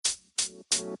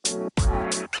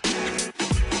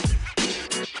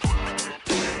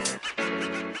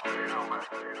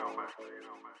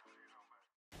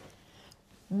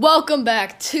Welcome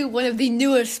back to one of the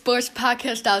newest sports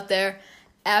podcasts out there,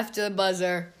 After the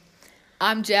Buzzer.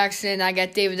 I'm Jackson. I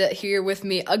got David here with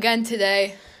me again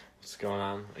today. What's going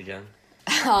on again?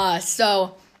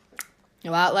 So,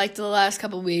 like the last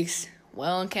couple of weeks,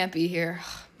 Wellen can't be here.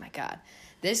 Oh, my God.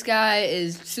 This guy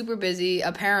is super busy,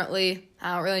 apparently.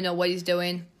 I don't really know what he's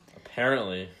doing.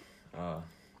 Apparently. I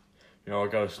got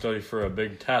to study for a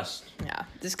big test. Yeah,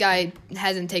 this guy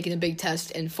hasn't taken a big test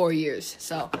in 4 years,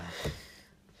 so...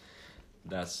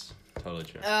 That's totally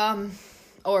true.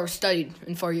 Or studied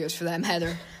in 4 years for that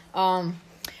matter.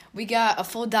 We got a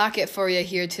full docket for you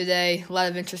here today. A lot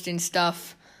of interesting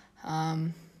stuff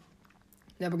that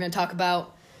we're going to talk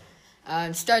about.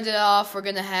 Started off, we're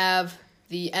going to have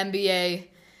the NBA,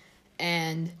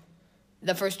 and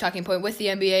the first talking point with the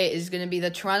NBA is going to be the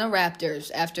Toronto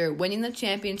Raptors. After winning the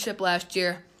championship last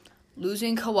year,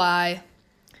 losing Kawhi,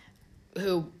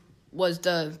 who was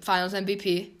the Finals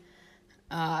MVP,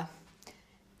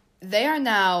 they are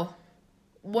now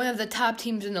one of the top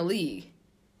teams in the league.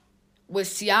 With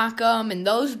Siakam and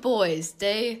those boys,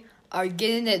 they are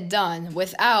getting it done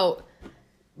without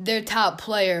their top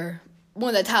player,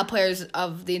 one of the top players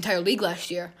of the entire league last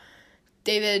year.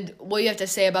 David, what do you have to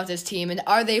say about this team, and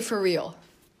are they for real?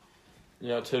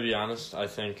 To be honest, I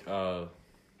think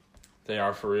they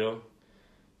are for real.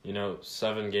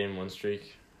 7-game win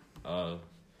streak, it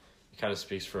kind of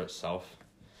speaks for itself.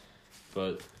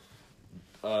 But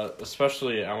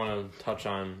especially, I want to touch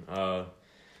on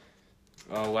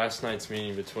last night's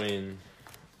meeting between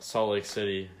Salt Lake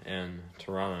City and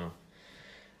Toronto.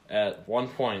 At one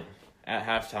point, at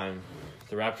halftime,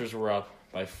 the Raptors were up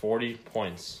by 40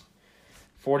 points.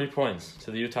 40 points to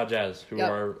the Utah Jazz, who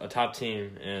are a top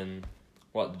team in,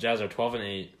 the Jazz are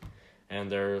 12-8,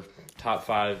 and they're top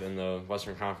 5 in the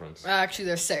Western Conference. Actually,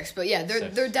 they're 6, but yeah,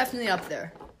 they're definitely up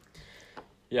there.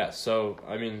 Yeah, so,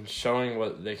 showing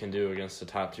what they can do against a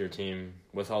top-tier team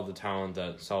with all the talent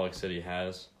that Salt Lake City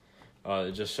has,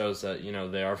 it just shows that,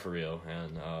 they are for real.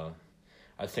 And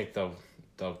I think they'll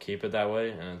keep it that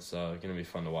way, and it's going to be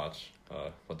fun to watch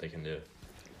what they can do.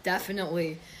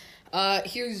 Definitely.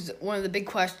 Here's one of the big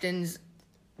questions.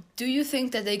 Do you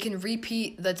think that they can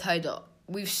repeat the title?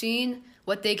 We've seen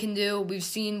what they can do. We've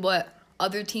seen what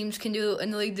other teams can do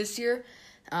in the league this year.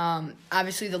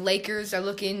 Obviously, the Lakers are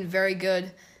looking very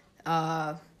good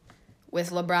with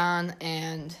LeBron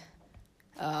and...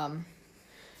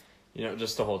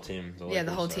 just the whole team.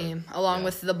 The whole team, along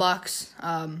with the Bucks.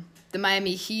 The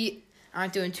Miami Heat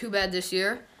aren't doing too bad this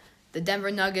year. The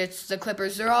Denver Nuggets, the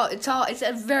Clippers,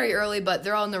 it's very early, but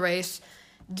they're all in the race.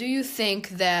 Do you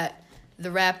think that the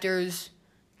Raptors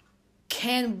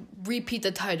can repeat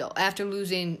the title after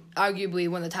losing arguably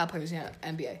one of the top players in the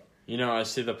NBA? I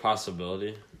see the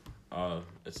possibility.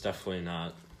 It's definitely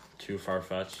not too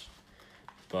far-fetched.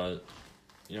 But,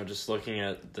 just looking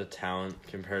at the talent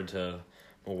compared to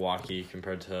Milwaukee,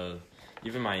 compared to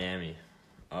even Miami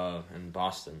and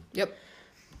Boston. Yep.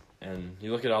 And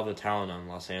you look at all the talent on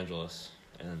Los Angeles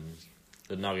and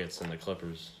the Nuggets and the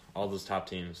Clippers, all those top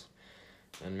teams,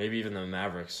 and maybe even the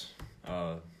Mavericks.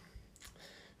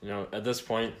 At this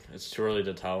point, it's too early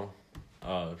to tell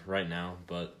right now.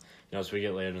 But, as we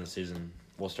get later in the season,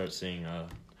 we'll start seeing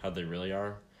how they really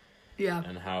are. Yeah.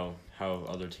 And how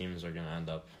other teams are going to end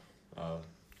up,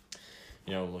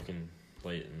 looking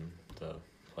late in the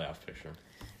playoff picture.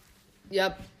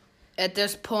 Yep. At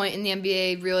this point in the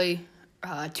NBA, really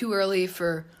too early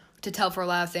to tell for a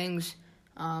lot of things.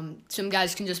 Some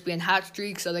guys can just be in hot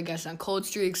streaks, other guys on cold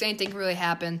streaks. Anything can really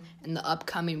happen in the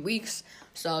upcoming weeks.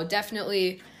 So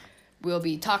definitely we'll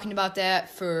be talking about that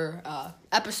for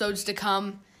episodes to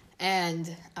come,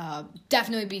 and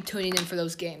definitely be tuning in for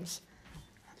those games.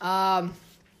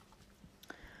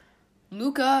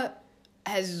 Luka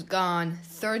has gone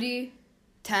 30,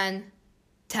 10,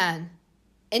 10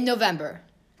 in November.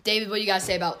 David, what do you got to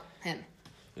say about him?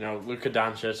 Luka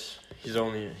Doncic,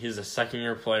 he's a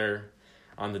second-year player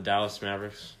on the Dallas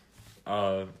Mavericks,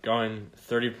 going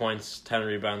 30 points, 10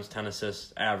 rebounds, 10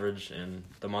 assists average in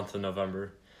the month of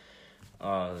November.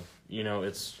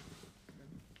 It's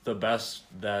the best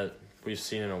that we've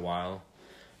seen in a while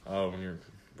when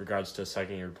regards to a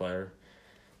second-year player.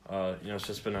 It's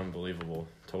just been unbelievable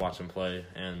to watch him play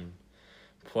and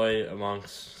play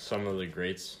amongst some of the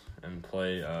greats and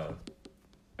play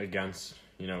against,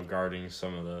 guarding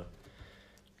some of the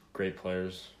great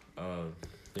players.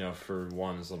 For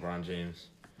one is LeBron James.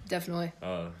 Definitely.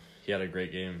 He had a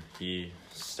great game. He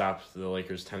stopped the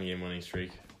Lakers' 10-game winning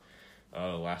streak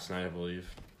last night, I believe.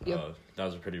 Yep. That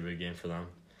was a pretty big game for them.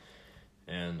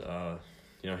 and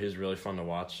he's really fun to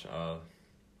watch,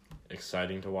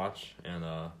 exciting to watch, and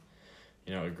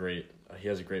he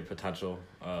has a great potential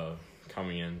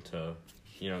coming into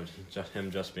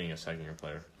just being a second-year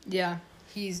player. Yeah,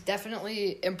 he's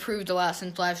definitely improved a lot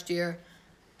since last year.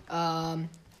 Do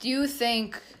you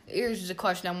think, here's a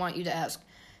question I want you to ask,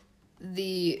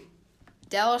 the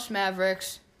Dallas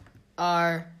Mavericks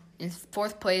are in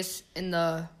fourth place in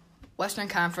the Western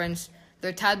Conference.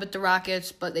 They're tied with the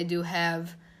Rockets, but they do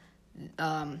have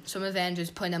some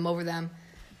advantages putting them over them.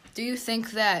 Do you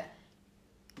think that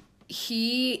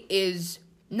he is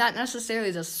not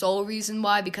necessarily the sole reason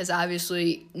why, because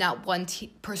obviously not one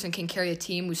person can carry a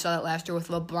team. We saw that last year with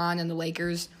LeBron and the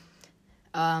Lakers.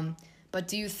 But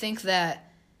do you think that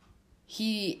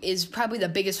he is probably the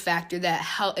biggest factor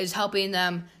that is helping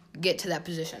them get to that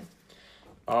position?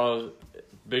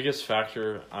 Biggest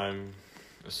factor, I'm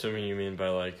assuming you mean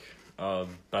by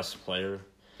best player.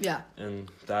 Yeah. And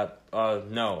that,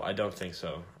 no, I don't think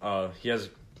so. He has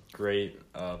great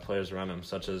players around him,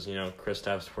 such as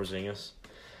Kristaps Porzingis,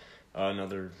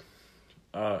 another,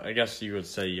 I guess you would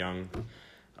say young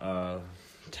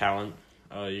talent.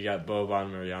 You got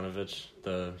Boban Marjanovic,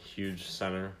 the huge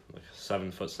center, like a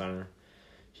 7-foot center.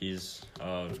 He's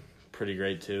pretty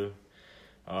great too.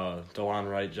 DeLon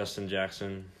Wright, Justin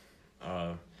Jackson,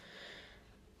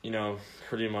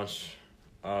 pretty much.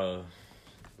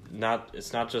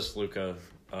 It's not just Luka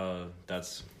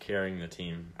that's carrying the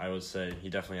team. I would say he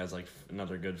definitely has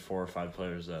another good 4 or 5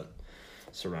 players that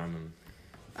surround him.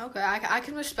 Okay, I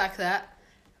can respect that.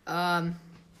 And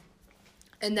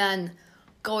then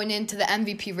going into the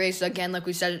MVP race, again, like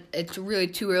we said, it's really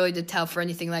too early to tell for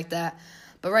anything like that.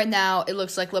 But right now, it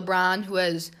looks like LeBron, who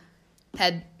has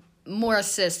had more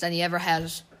assists than he ever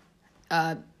has,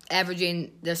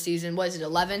 averaging this season,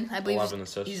 11, I believe? 11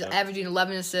 assists, He's yeah. averaging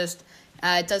 11 assists.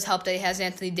 It does help that he has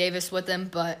Anthony Davis with him,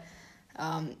 but,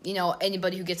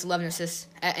 anybody who gets 11 assists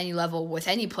at any level with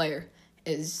any player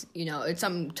is, it's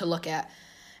something to look at.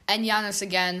 And Giannis,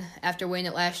 again, after winning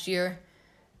it last year,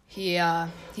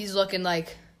 he's looking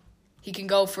like he can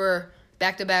go for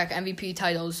back-to-back MVP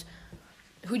titles.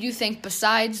 Who do you think,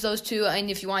 besides those two,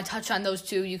 and if you want to touch on those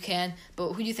two, you can,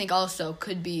 but who do you think also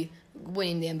could be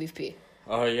winning the MVP?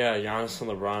 Yeah, Giannis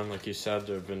and LeBron, like you said,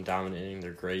 they've been dominating.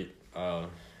 They're great.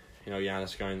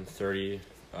 Giannis going 30,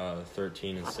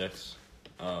 13, and 6.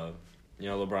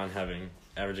 LeBron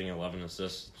averaging 11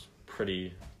 assists,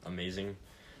 pretty amazing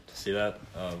to see that,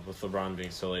 with LeBron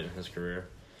being so late in his career.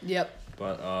 Yep.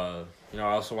 But, I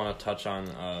also want to touch on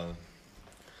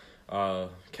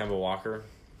Kemba Walker.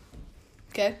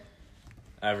 Okay.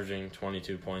 Averaging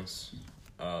 22 points.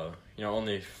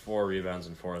 Only 4 rebounds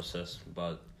and 4 assists,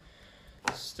 but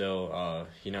still,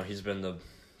 he's been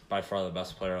by far the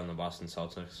best player on the Boston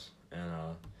Celtics, and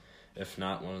if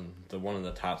not one of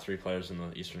the top 3 players in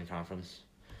the Eastern Conference.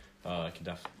 I could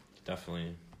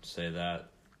definitely say that.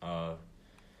 I'm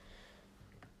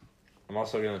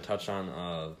also going to touch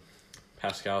on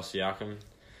Pascal Siakam.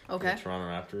 Okay. The Toronto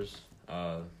Raptors.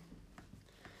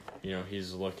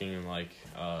 He's looking like,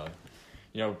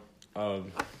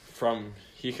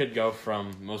 he could go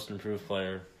from most improved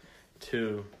player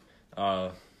to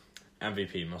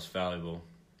MVP, most valuable.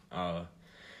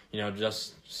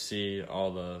 Just see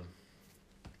all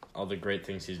the great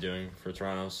things he's doing for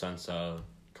Toronto since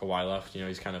Kawhi left.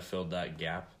 He's kind of filled that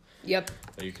gap. Yep.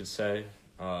 That you could say.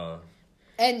 I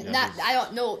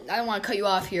don't want to cut you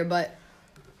off here, but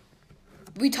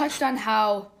we touched on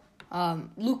how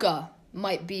Luka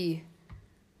might be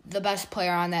the best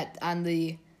player on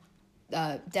the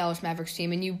Dallas Mavericks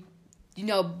team, and you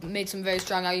made some very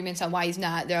strong arguments on why he's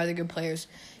not. There are other good players.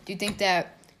 Do you think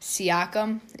that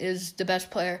Siakam is the best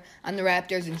player on the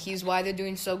Raptors, and he's why they're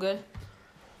doing so good?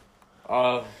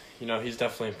 He's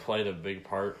definitely played a big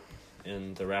part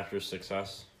in the Raptors'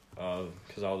 success,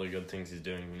 because all the good things he's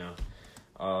doing,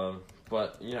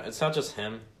 But, it's not just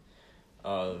him.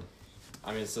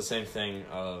 It's the same thing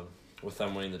with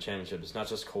them winning the championship. It's not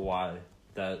just Kawhi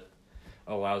that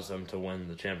allows them to win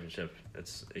the championship.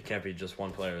 It can't be just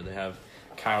one player. They have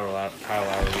Kyle Lowry.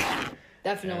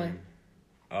 Definitely.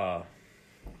 And,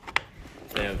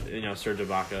 they have, Serge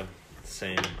Ibaka,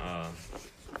 same,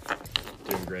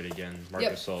 doing great again.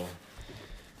 Marcus Gasol.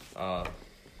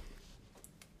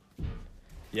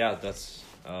 That's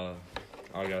all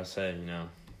I gotta say.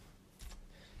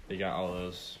 They got all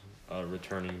those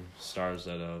returning stars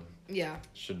that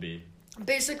should be.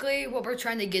 Basically, what we're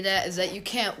trying to get at is that you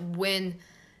can't win,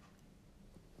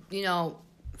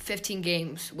 15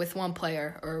 games with one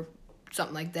player or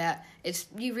something like that.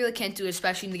 You really can't do it,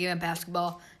 especially in the game of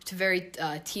basketball. It's a very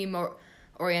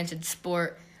team-oriented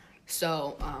sport.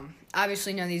 So,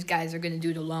 obviously none of these guys are going to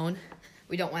do it alone.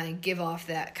 We don't want to give off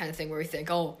that kind of thing where we think,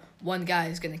 oh, one guy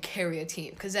is going to carry a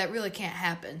team, because that really can't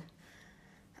happen.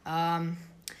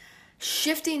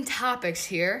 Shifting topics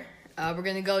here, we're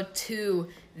going to go to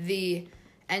the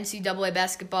NCAA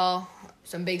basketball,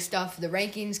 some big stuff. The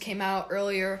rankings came out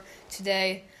earlier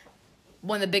today.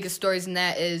 One of the biggest stories in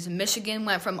that is Michigan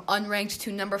went from unranked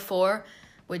to number 4,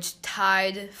 which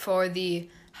tied for the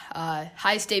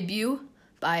highest debut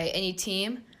by any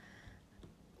team,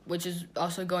 which is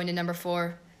also going to number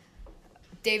 4.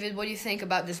 David, what do you think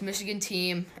about this Michigan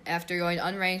team after going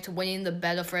unranked, winning the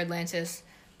Battle for Atlantis,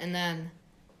 and then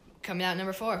coming out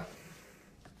number 4?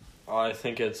 I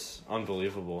think it's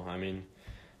unbelievable. I mean,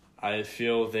 I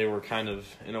feel they were kind of,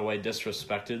 in a way,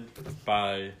 disrespected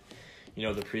by,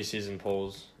 the preseason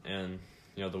polls. And,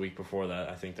 the week before that,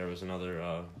 I think there was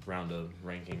another round of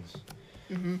rankings.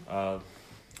 Mm-hmm.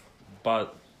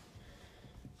 But,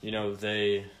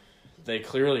 they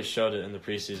clearly showed it in the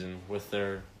preseason with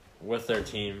their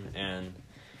team and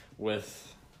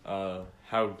with how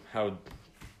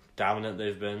dominant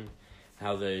they've been,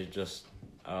 how they just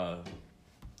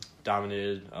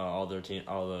dominated all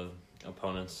the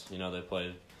opponents they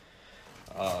played.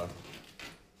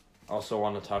 Also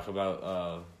want to talk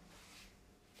about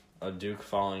Duke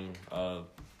falling a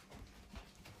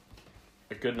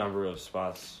good number of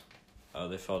spots.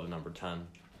 They fell to number 10.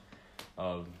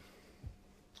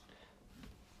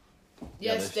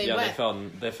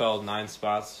 They fell 9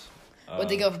 spots. Would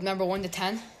they go from number 1 to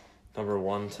 10? Number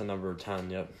 1 to number 10.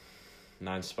 Yep,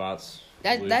 9 spots.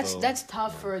 That's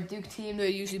tough for a Duke team. They're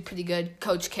usually pretty good.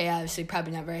 Coach K obviously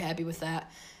probably not very happy with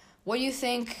that. What do you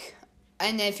think?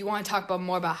 And if you want to talk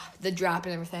more about the drop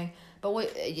and everything,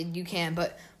 but you can.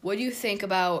 But what do you think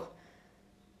about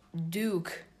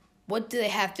Duke? What do they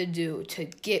have to do to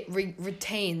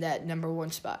retain that number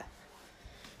 1 spot?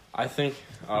 I think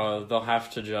they'll have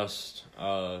to just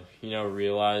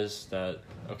realize that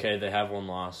they have 1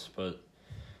 loss, but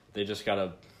they just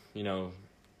gotta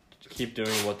keep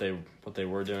doing what they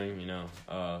were doing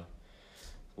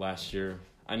last year.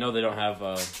 I know they don't have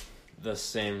the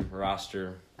same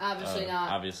roster, obviously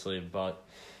not, but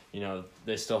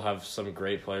they still have some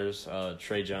great players.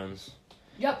 Trey Jones,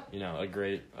 yep, a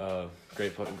great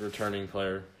returning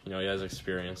player. He has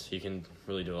experience. He can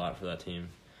really do a lot for that team.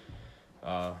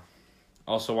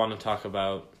 Also want to talk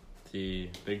about the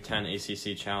Big Ten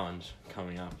ACC Challenge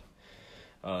coming up.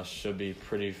 Should be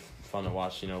pretty fun to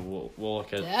watch. We'll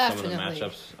look at Definitely. some of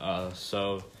the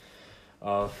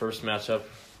matchups. First matchup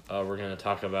we're going to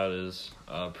talk about is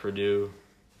Purdue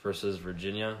versus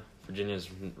Virginia. Virginia is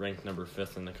ranked number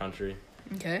 5th in the country.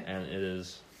 Okay. And it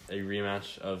is a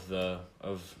rematch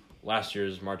of last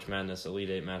year's March Madness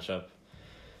Elite Eight matchup.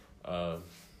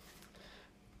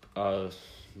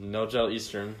 Nogel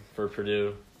Eastern for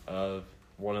Purdue,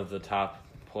 one of the top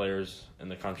players in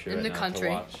the country to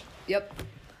watch. Yep.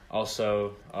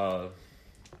 Also,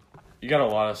 you got a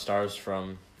lot of stars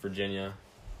from Virginia.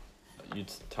 You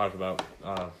talk about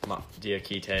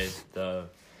Diakite, the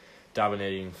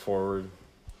dominating forward.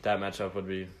 That matchup would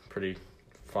be pretty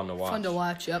fun to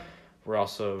watch. Yep. We're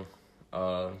also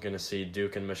going to see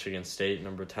Duke and Michigan State,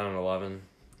 number 10 and 11,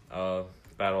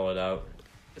 battle it out.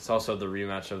 It's also the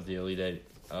rematch of the Elite Eight,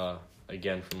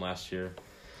 again from last year.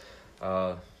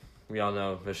 We all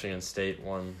know Michigan State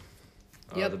won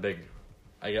the big,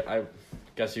 I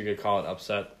guess you could call it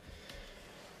upset.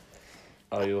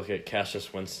 You look at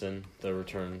Cassius Winston, the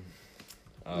return.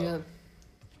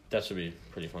 That should be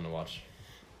pretty fun to watch.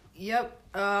 Yep.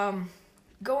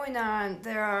 Going on,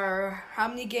 there are, how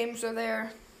many games are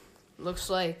there? Looks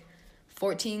like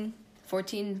 14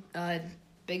 the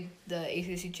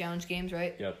ACC Challenge games,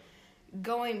 right? Yep.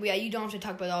 You don't have to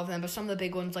talk about all of them, but some of the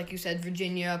big ones, like you said,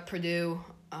 Virginia, Purdue,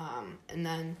 and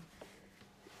then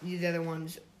the other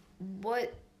ones.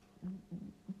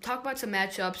 Talk about some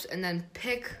matchups, and then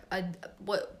pick a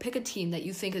team that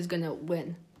you think is gonna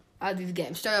win out of these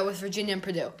games. Start out with Virginia and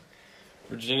Purdue.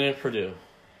 Virginia and Purdue.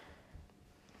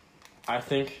 I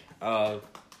think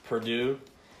Purdue.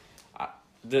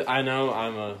 I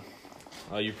know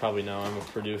you probably know I'm a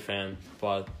Purdue fan,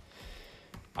 but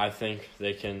I think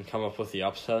they can come up with the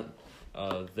upset.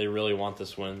 They really want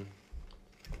this win.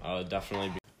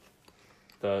 Definitely.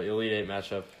 The Elite Eight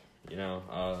matchup,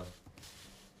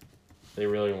 they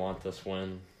really want this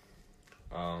win.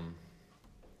 I'm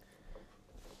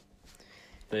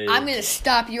going to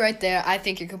stop you right there. I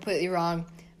think you're completely wrong.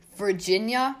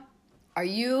 Virginia,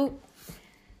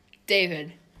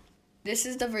 David, this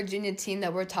is the Virginia team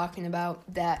that we're talking about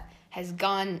that has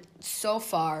gone so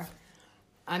far.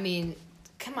 I mean,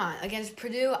 come on, against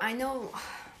Purdue, I know,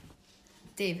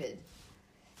 David,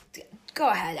 Go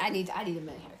ahead. I need a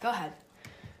minute here. Go ahead.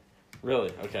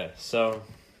 Really? Okay. So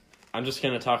I'm just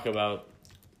gonna talk about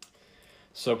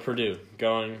Purdue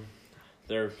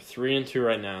they're 3-2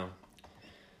 right now.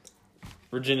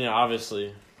 Virginia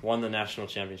obviously won the national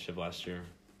championship last year.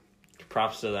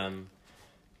 Props to them.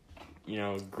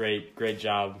 Great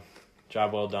job.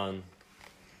 Job well done.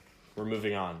 We're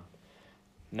moving on.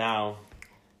 Now,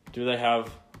 do they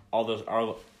have all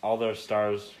their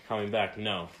stars coming back?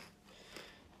 No.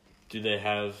 Do they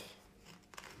have?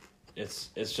 It's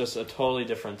just a totally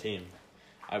different team.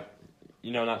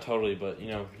 Not totally, but you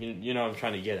know what I'm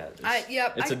trying to get at.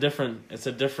 It's a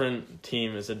different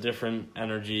team. It's a different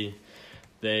energy.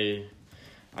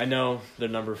 I know they're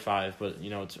number 5, but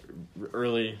it's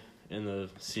early in the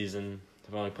season.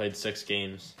 They've only played 6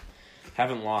 games,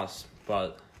 haven't lost,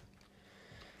 but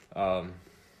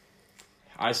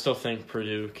I still think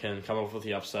Purdue can come up with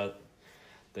the upset.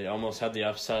 They almost had the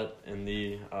upset in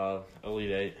the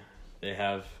Elite Eight. They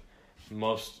have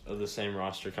most of the same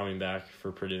roster coming back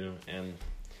for Purdue, and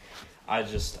I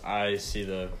see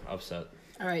the upset.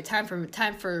 All right, time for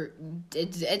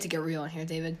it to get real in here,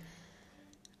 David.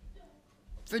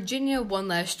 Virginia won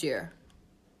last year,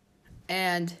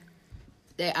 and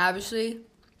they obviously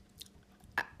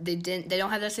they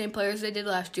don't have the same players they did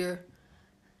last year,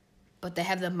 but they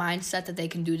have the mindset that they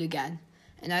can do it again.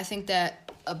 And I think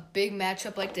that a big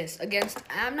matchup like this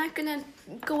I'm not going to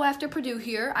go after Purdue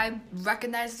here. I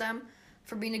recognize them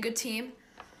for being a good team,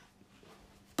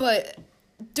 but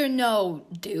they're no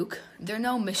Duke. They're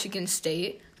no Michigan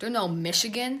State. They're no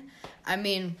Michigan. I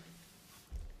mean,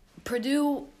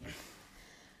 Purdue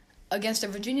against a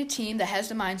Virginia team that has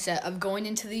the mindset of going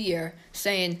into the year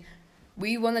saying,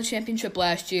 we won the championship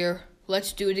last year,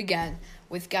 let's do it again,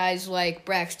 with guys like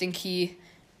Braxton Key,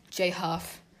 Jay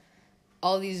Huff,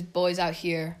 all these boys out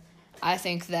here. I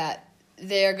think that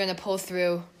they're going to pull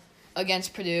through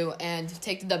against Purdue and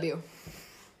take the W.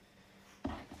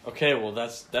 Okay, well,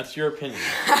 that's your opinion.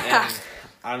 And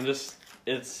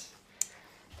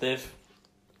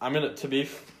to be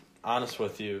honest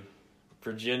with you,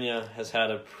 Virginia has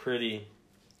had a pretty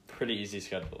easy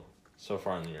schedule so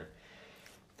far in the year.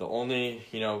 The only,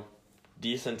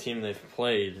 decent team they've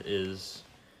played is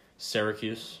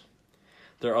Syracuse.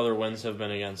 Their other wins have been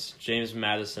against James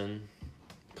Madison,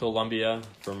 Columbia,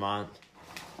 Vermont,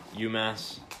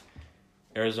 UMass,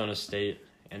 Arizona State,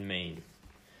 and Maine.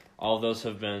 All of those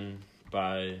have been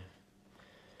by...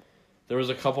 There was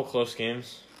a couple close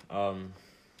games.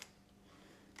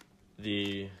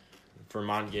 The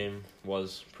Vermont game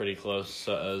was pretty close,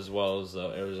 as well as the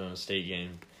Arizona State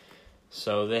game.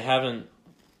 So they've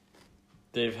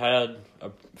had a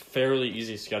fairly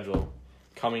easy schedule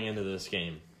coming into this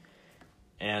game.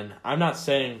 And I'm not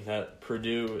saying that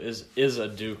Purdue is a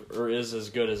Duke or is as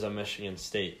good as a Michigan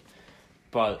State,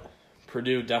 but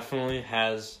Purdue definitely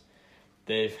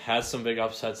they've had some big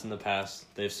upsets in the past.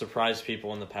 They've surprised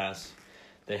people in the past.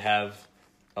 They have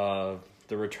the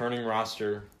returning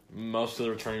roster, most of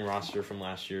the returning roster from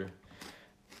last year,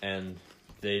 and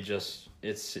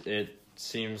it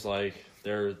seems like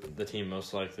they're the team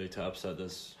most likely to upset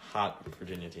this hot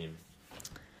Virginia team.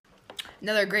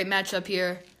 Another great matchup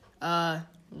here,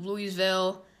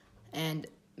 Louisville and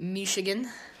Michigan.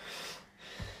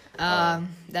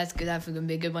 That's good. That's going to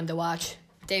be a good one to watch.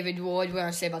 David, what do you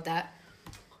want to say about that?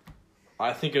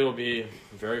 I think it will be a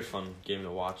very fun game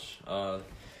to watch. I'm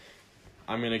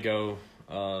gonna go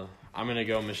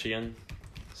Michigan,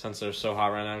 since they're so hot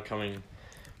right now,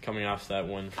 coming off that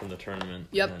win from the tournament.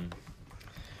 Yep. And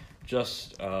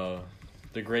just the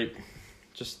great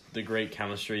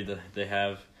chemistry that they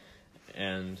have,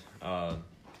 and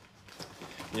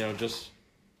just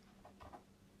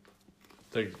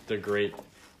the great.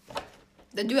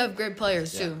 They do have great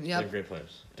players too. Yeah, yep. They're great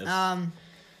players.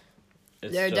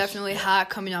 They're definitely hot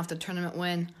coming off the tournament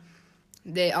win.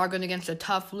 They are going against a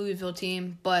tough Louisville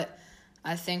team, but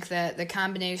I think that the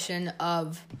combination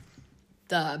of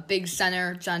the big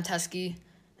center, John Teskey,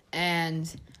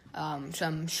 and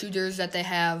some shooters that they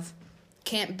have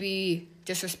can't be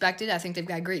disrespected. I think they've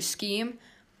got a great scheme.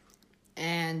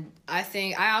 And I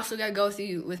also got to go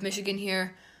with Michigan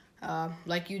here,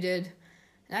 like you did.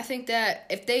 And I think that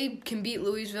if they can beat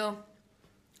Louisville,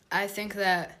 I think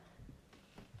that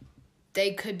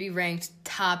they could be ranked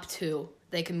top 2.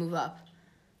 They can move up.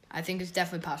 I think it's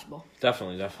definitely possible.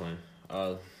 Definitely.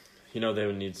 They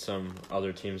would need some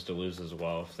other teams to lose as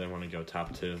well if they want to go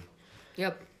top 2.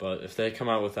 Yep. But if they come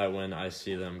out with that win, I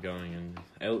see them going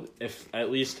in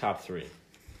at least top 3.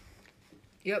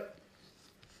 Yep.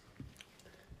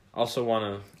 Also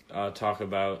want to talk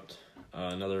about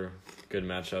another good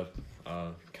matchup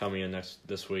coming in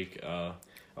this week.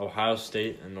 Ohio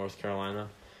State and North Carolina.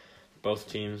 Both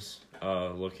teams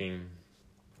looking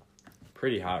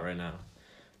pretty hot right now.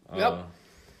 Yep.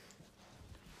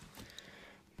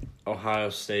 Ohio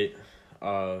State,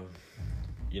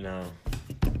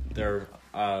 they're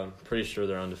pretty sure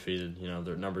they're undefeated.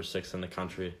 They're number 6 in the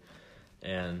country,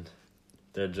 and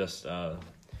they're just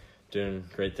doing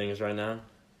great things right now,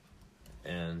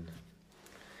 and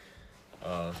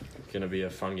gonna be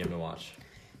a fun game to watch.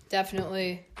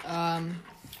 Definitely. I'm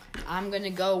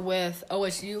gonna go with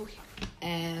OSU,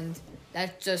 and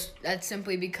that's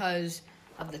simply because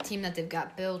of the team that they've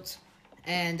got built,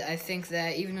 and I think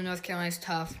that even though North Carolina's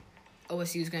tough,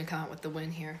 OSU is gonna come out with the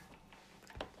win here.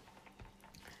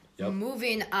 Yep.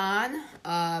 Moving on,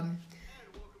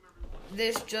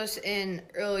 this just in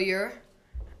earlier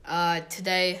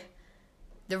today,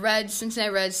 the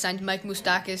Cincinnati Reds signed Mike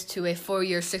Moustakas to a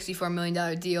 4-year, $64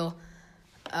 million deal.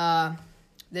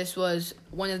 This was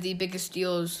one of the biggest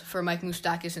deals for Mike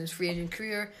Moustakas in his free agent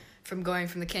career, from going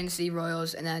from the Kansas City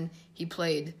Royals, and then he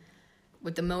played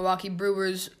with the Milwaukee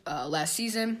Brewers last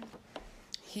season.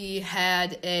 He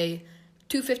had a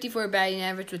 .254 batting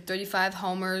average with 35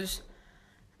 homers,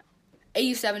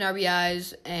 87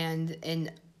 RBIs,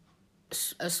 and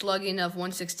a slugging of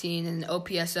 116 and an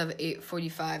OPS of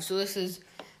 845. So this is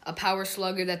a power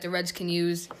slugger that the Reds can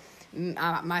use.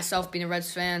 Myself being a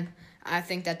Reds fan, I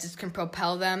think that this can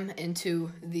propel them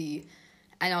into the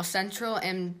NL Central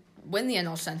and win the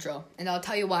NL Central. And I'll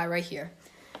tell you why right here.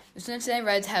 The Cincinnati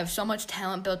Reds have so much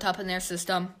talent built up in their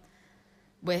system,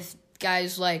 with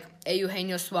guys like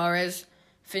Eugenio Suarez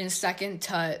finished second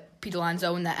to Pete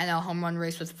Alonso in the NL home run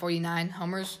race with 49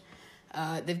 homers.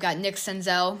 They've got Nick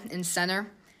Senzel in center.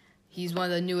 He's one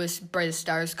of the newest, brightest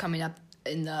stars coming up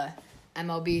in the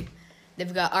MLB.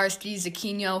 They've got Aristides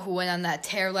Aquino, who went on that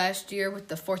tear last year with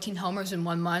the 14 homers in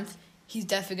 1 month. He's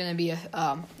definitely going to be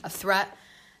a threat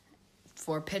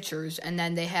for pitchers. And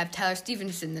then they have Tyler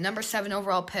Stevenson, the number 7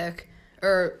 overall pick.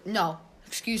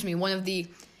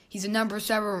 He's a number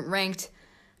 7 ranked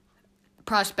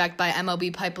prospect by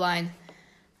MLB Pipeline.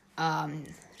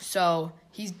 So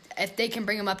if they can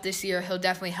bring him up this year, he'll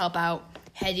definitely help out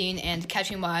hitting and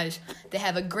catching wise. They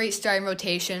have a great starting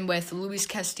rotation with Luis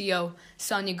Castillo,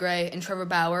 Sonny Gray, and Trevor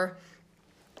Bauer.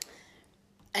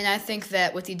 And I think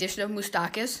that with the addition of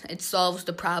Moustakas, it solves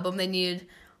the problem they needed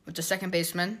with the second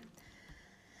baseman.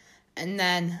 And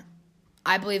then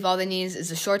I believe all they need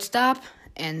is a shortstop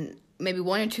and maybe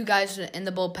 1 or 2 guys in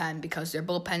the bullpen, because their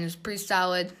bullpen is pretty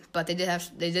solid, but they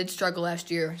did struggle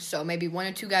last year. So maybe 1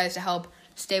 or 2 guys to help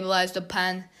stabilize the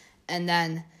pen, and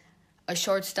then a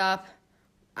shortstop.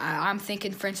 I'm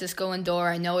thinking Francisco Lindor.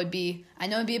 I know it'd be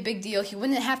a big deal. He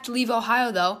wouldn't have to leave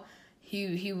Ohio though.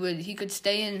 He could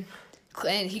stay in.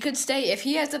 And he could stay if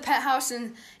he has a pet house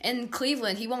in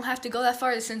Cleveland. He won't have to go that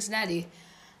far to Cincinnati.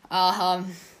 I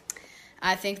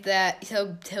think that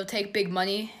he'll take big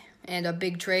money and a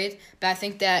big trade, but I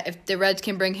think that if the Reds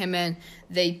can bring him in,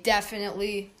 they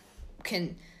definitely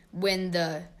can win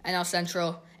the NL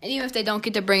Central. And even if they don't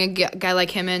get to bring a guy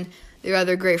like him in, there are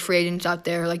other great free agents out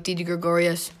there, like Didi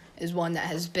Gregorius is one that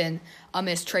has been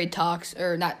amidst free agent talks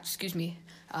with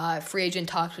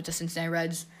the Cincinnati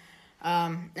Reds.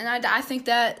 And I think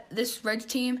that this Reds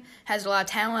team has a lot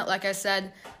of talent, like I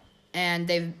said, and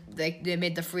they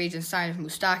made the free agent sign of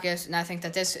Moustakas, and I think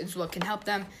that this is what can help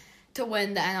them to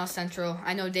win the NL Central.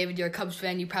 I know, David, you're a Cubs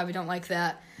fan. You probably don't like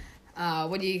that.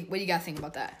 What do you got to think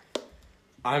about that?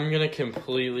 I'm gonna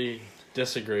completely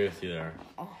disagree with you there.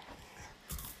 Oh.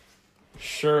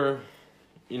 Sure,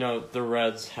 the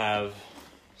Reds have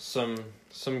some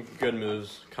good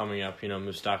moves coming up.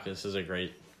 Moustakas is a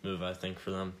great move, I think,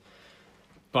 for them.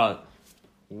 But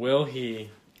will he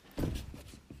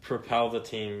propel the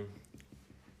team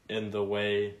in the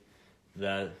way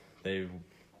that they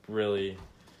really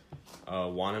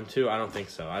want him to? I don't think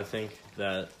so. I think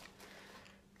that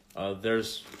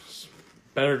there's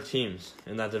better teams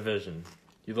in that division.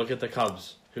 You look at the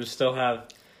Cubs, who still have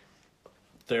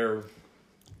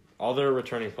all their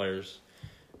returning players,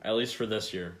 at least for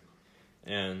this year.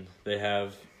 And you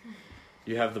have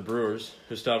the Brewers,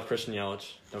 who still have Christian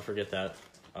Yelich. Don't forget that.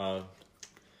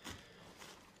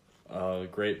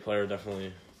 Great player,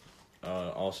 definitely,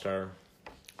 all-star.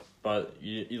 But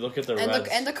you look at the Reds.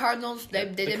 And the Cardinals, they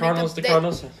made the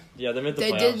playoffs.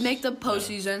 They did make the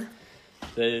postseason.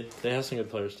 Yeah. They have some good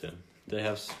players too. They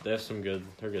have some good.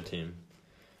 They're a good team.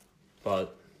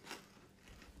 But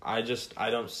I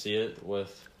don't see it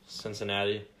with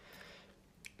Cincinnati.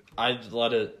 I'd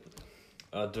let it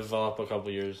develop a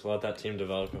couple years. Let that team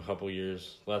develop a couple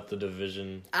years. Let the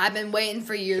division. I've been waiting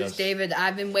for years, David.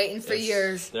 I've been waiting for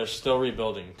years. They're still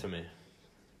rebuilding to me.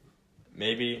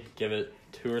 Maybe give it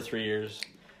 2 or 3 years,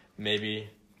 maybe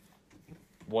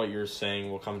what you're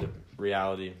saying will come to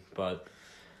reality. But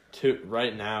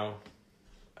right now,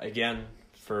 again,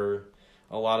 for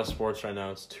a lot of sports right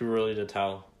now, it's too early to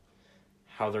tell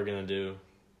how they're going to do,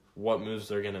 what moves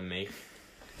they're going to make.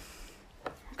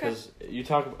 Because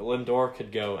Lindor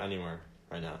could go anywhere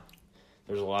right now.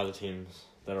 There's a lot of teams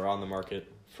that are on the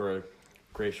market for a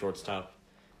great shortstop,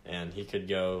 and he could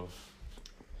go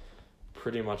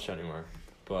pretty much anywhere.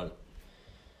 But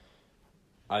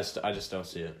I just don't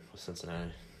see it with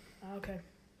Cincinnati. Okay.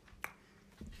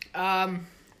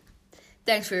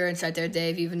 Thanks for your insight there,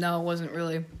 Dave, even though it wasn't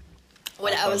really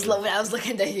what I was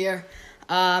looking to hear.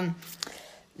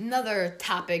 Another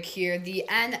topic here, the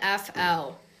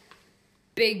NFL.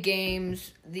 Big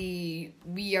games. We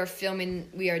are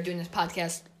doing this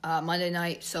podcast Monday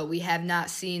night, so we have not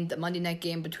seen the Monday night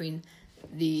game between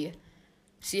the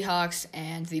Seahawks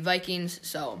and the Vikings.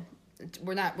 So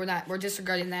we're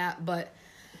disregarding that, but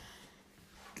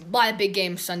a lot of big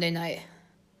games Sunday night.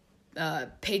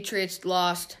 Patriots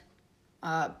lost.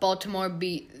 Baltimore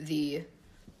beat the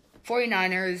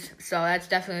 49ers, so that's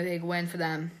definitely a big win for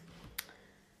them.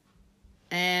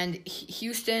 And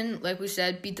Houston, like we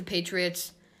said, beat the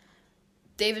Patriots.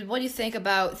 David, what do you think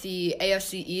about the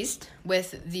AFC East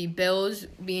with the Bills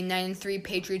being 9-3,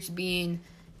 Patriots being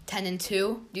 10-2?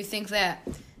 Do you think that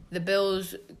the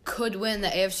Bills could win the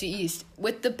AFC East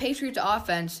with the Patriots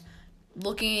offense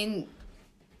looking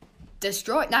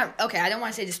destroyed? I don't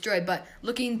want to say destroyed, but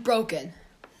looking broken.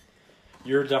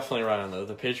 You're definitely right on that.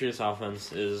 The Patriots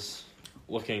offense is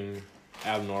looking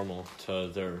abnormal to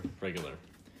their regular.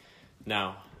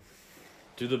 Now,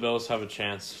 do the Bills have a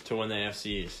chance to win the AFC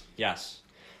East? Yes.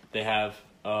 They have,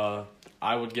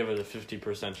 I would give it a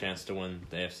 50% chance to win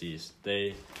the AFC East.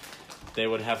 They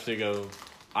would have to go,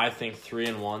 I think,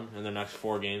 3-1 in their next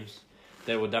 4 games.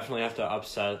 They would definitely have to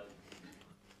upset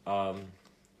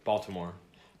Baltimore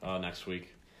next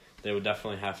week. They would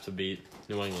definitely have to beat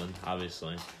New England,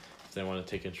 obviously, if they want to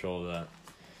take control of that.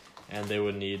 And they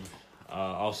would need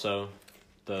also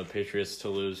the Patriots to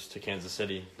lose to Kansas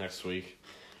City next week.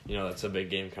 You know, that's a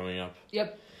big game coming up.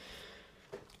 Yep.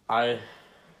 I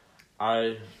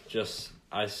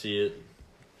see it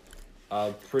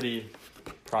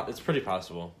it's pretty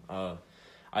possible.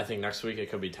 I think next week it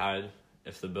could be tied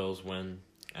if the Bills win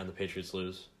and the Patriots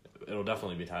lose. It'll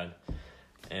definitely be tied.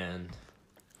 And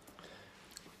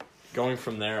going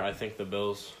from there, I think the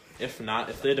Bills, if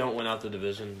they don't win out the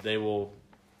division, they will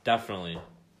definitely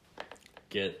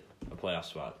get a playoff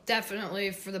spot. Definitely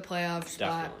for the playoff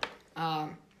spot.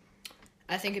 Definitely.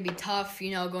 I think it'd be tough,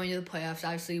 going to the playoffs.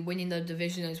 Obviously, winning the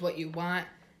division is what you want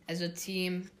as a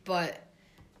team, but,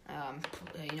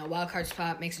 wild card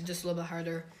spot makes it just a little bit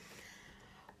harder.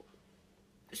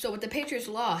 So with the Patriots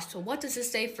lost, what does this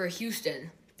say for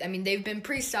Houston? I mean, they've been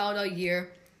pretty solid all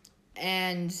year,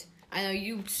 and I know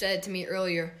you said to me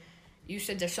earlier, you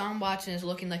said Deshaun Watson is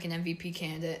looking like an MVP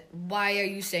candidate. Why are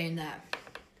you saying that?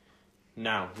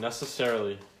 Now,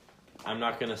 necessarily, I'm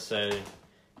not going to say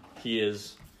he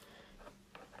is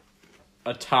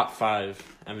a top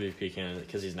 5 MVP candidate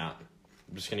because he's not.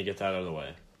 I'm just going to get that out of the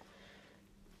way.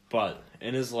 But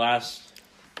in his last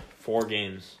 4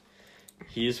 games,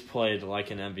 he's played like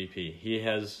an MVP. He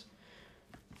has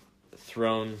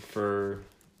thrown for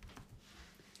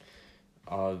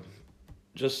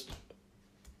just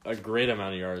a great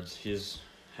amount of yards. He's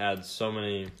had so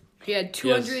many. He had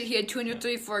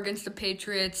 234 against the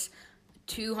Patriots,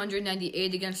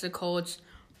 298 against the Colts,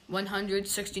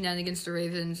 169 against the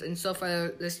Ravens, and so far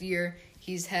this year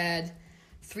he's had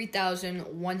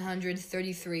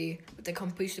 3,133 with a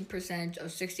completion percentage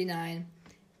of 69,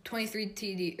 23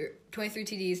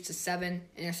 TDs to 7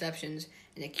 interceptions,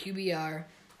 and a QBR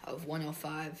of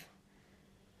 105.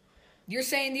 You're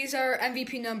saying these are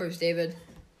MVP numbers, David?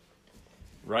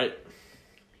 Right.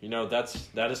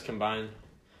 That is combined.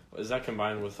 Is that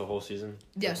combined with the whole season?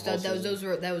 Yes, that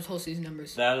was whole season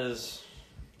numbers. That is,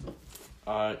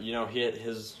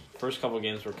 his first couple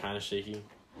games were kind of shaky,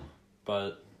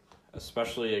 but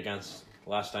especially against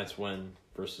last night's win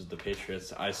versus the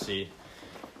Patriots, I see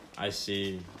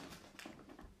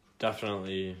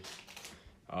definitely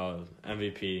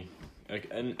MVP,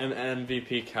 an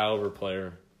MVP caliber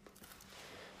player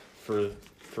for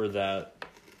that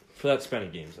span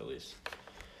of games at least.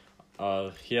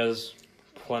 He has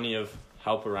plenty of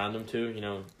help around him too.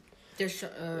 There's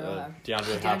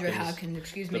DeAndre Hopkins,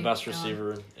 excuse the me, best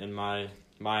receiver in my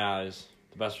eyes,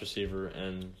 the best receiver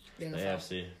in the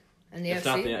AFC. And the if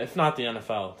AFC? If not the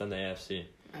NFL, then the AFC.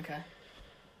 Okay.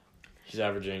 He's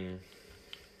averaging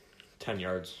 10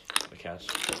 yards a catch.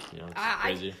 It's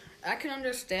crazy. I can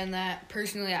understand that.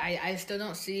 Personally, I still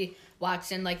don't see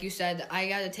Watson, like you said, I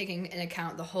got to take in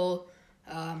account the whole,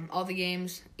 all the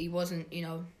games. He wasn't,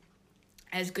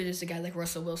 as good as a guy like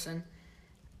Russell Wilson,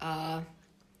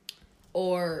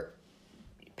 or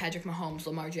Patrick Mahomes,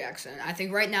 Lamar Jackson. I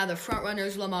think right now the front runner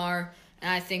is Lamar,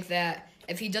 and I think that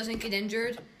if he doesn't get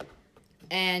injured,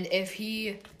 and if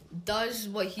he does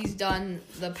what he's done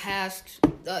the past,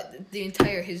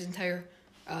 his entire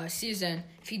season,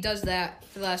 if he does that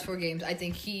for the last 4 games, I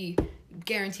think he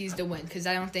guarantees the win. Because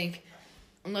I don't think,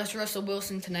 unless Russell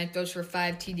Wilson tonight throws for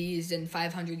 5 TDs and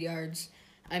 500 yards,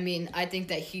 I think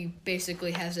that he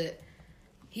basically has it.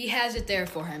 He has it there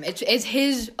for him. It's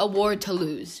his award to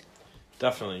lose.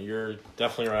 Definitely. You're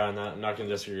definitely right on that. I'm not going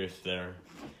to disagree with you there.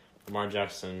 Lamar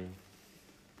Jackson,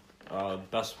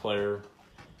 best player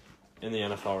in the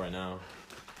NFL right now.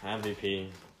 MVP.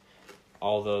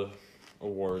 All the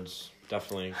awards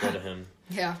definitely go to him.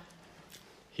 Yeah.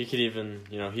 He could even,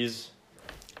 he's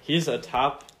a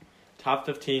top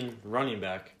 15 running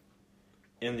back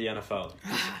in the NFL.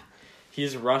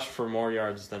 He's rushed for more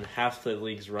yards than half the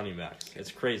league's running backs.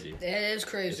 It's crazy. It is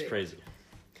crazy. It's crazy.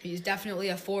 He's definitely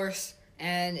a force,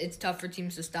 and it's tough for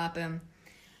teams to stop him.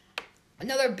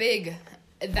 Another big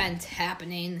event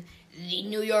happening, the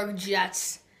New York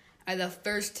Jets are the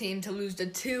first team to lose to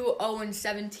 2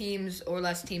 0-7 teams or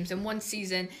less teams in one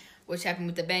season, which happened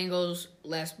with the Bengals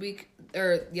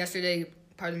yesterday.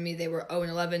 Pardon me, they were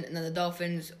 0-11, and then the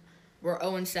Dolphins were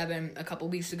 0-7 a couple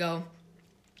weeks ago.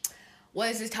 What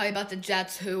does this tell you about the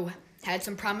Jets, who had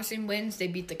some promising wins? They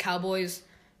beat the Cowboys,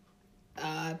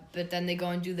 but then they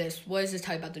go and do this. What does this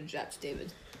tell you about the Jets,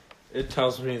 David? It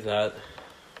tells me that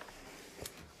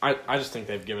I just think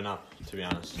they've given up, to be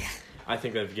honest. Yeah. I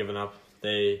think they've given up.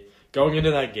 Going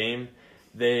into that game,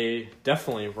 they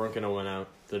definitely weren't going to win out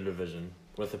the division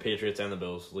with the Patriots and the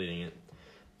Bills leading it.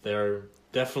 They're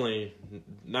definitely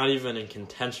not even in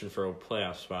contention for a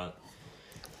playoff spot.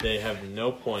 They have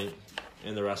no point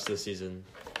in the rest of the season.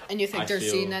 And you think they're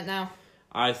seeing that now?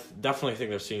 I definitely think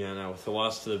they're seeing that now with the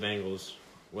loss to the Bengals,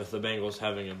 with the Bengals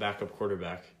having a backup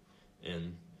quarterback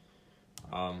in.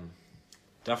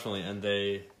 Definitely, and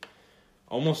they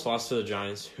almost lost to the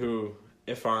Giants, who,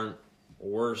 if aren't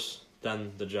worse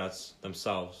than the Jets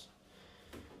themselves.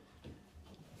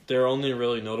 Their only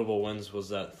really notable wins was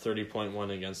that 30-point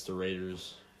win against the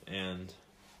Raiders, and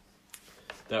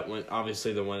that win,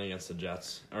 obviously the win against the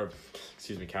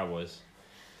Cowboys.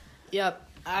 Yep,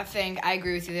 I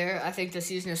agree with you there. I think the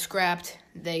season is scrapped.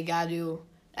 I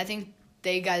think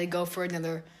they got to go for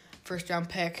another first-round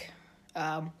pick.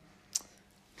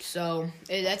 So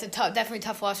that's a definitely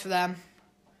tough loss for them.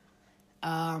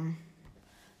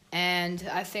 And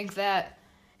I think that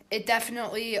it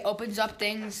definitely opens up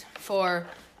things for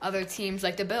other teams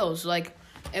like the Bills. Like,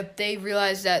 if they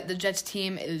realize that the Jets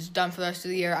team is done for the rest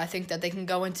of the year, I think that they can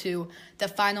go into the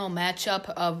final matchup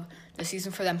of the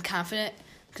season for them confident,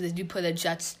 because they do play the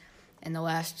Jets in the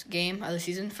last game of the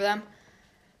season for them,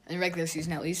 in the regular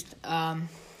season at least. And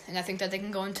I think that they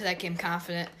can go into that game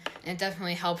confident, and it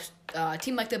definitely helps a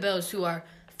team like the Bills who are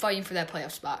fighting for that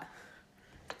playoff spot.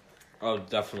 Oh,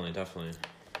 definitely.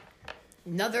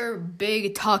 Another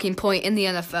big talking point in the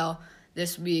NFL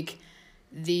this week,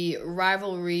 the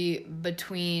rivalry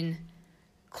between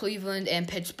Cleveland and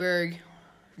Pittsburgh.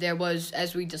 There was,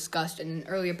 as we discussed in an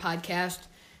earlier podcast,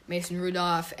 Mason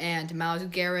Rudolph and Myles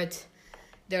Garrett.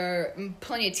 There are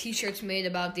plenty of T-shirts made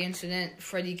about the incident.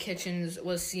 Freddie Kitchens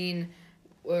was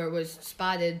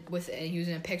spotted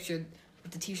using a picture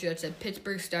with the T-shirt that said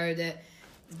Pittsburgh started it.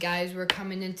 Guys were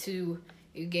coming into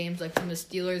games, like from the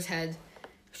Steelers had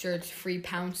shirts, Free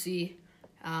Pouncey,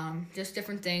 just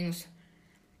different things.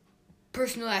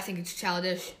 Personally, I think it's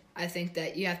childish. I think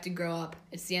that you have to grow up.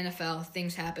 It's the NFL.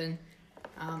 Things happen.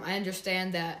 I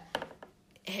understand that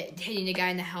hitting a guy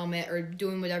in the helmet or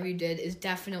doing whatever you did is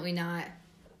definitely not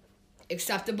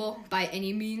acceptable by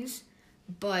any means,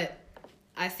 but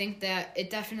I think that it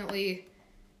definitely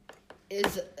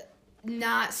is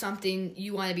not something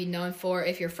you want to be known for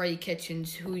if you're Freddie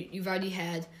Kitchens, who you've already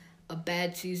had a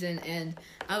bad season. And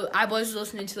I was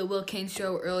listening to the Will Kane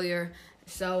show earlier,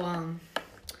 so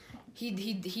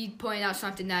he pointed out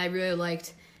something that I really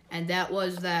liked, and that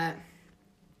was that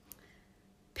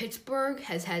Pittsburgh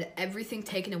has had everything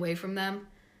taken away from them,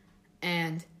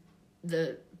 and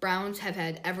the Browns have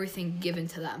had everything given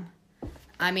to them.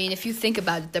 I mean, if you think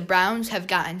about it, the Browns have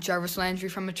gotten Jarvis Landry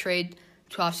from a trade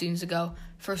 12 seasons ago,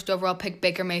 first overall pick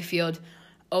Baker Mayfield,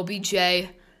 OBJ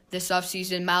this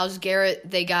offseason, Myles Garrett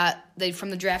they from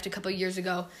the draft a couple of years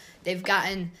ago. They've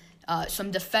gotten some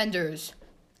defenders.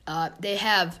 They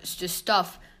have just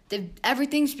stuff.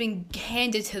 Everything's being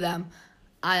handed to them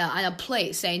on a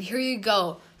plate, saying, here you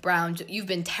go, Browns. You've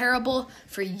been terrible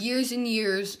for years and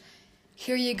years.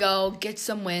 Here you go. Get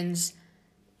some wins.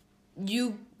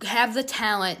 You have the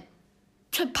talent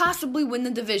to possibly win the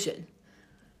division.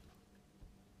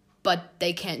 But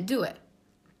they can't do it.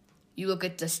 You look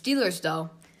at the Steelers, though.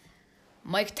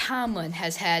 Mike Tomlin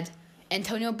has had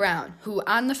Antonio Brown, who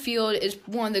on the field is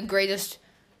one of the greatest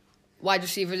wide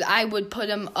receivers. I would put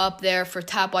him up there for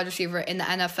top wide receiver in the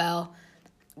NFL.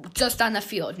 Just on the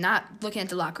field, not looking at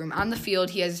the locker room. On the field,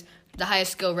 he has the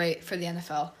highest skill rate for the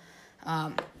NFL.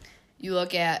 You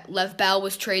look at Lev Bell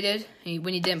was traded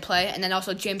when he didn't play, and then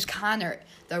also James Conner,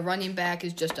 the running back,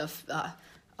 is just a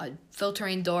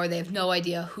filtering door. They have no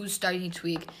idea who's starting each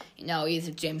week. Is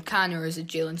it James Conner? Is it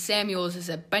Jalen Samuels? Is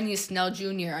it Benny Snell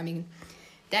Jr.? I mean,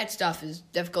 that stuff is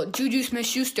difficult. Juju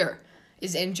Smith-Schuster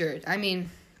is injured. I mean,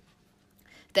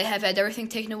 they have had everything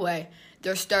taken away.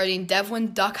 They're starting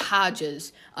Devlin Duck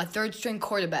Hodges, a third-string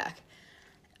quarterback,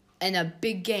 in a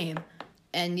big game,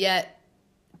 and yet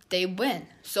they win.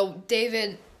 So,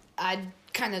 David, I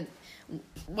kind of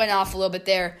went off a little bit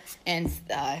there, and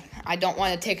I don't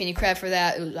want to take any credit for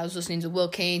that. I was listening to Will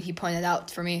Kane. He pointed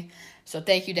out for me. So,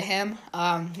 thank you to him.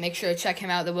 Make sure to check him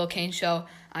out, The Will Kane Show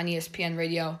on ESPN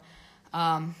Radio.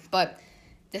 But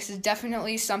this is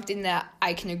definitely something that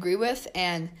I can agree with,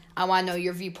 and I want to know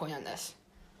your viewpoint on this.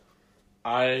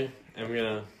 I am going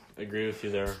to agree with you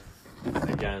there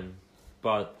again,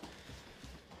 but,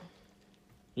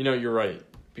 you're right,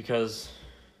 because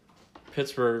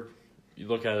Pittsburgh, you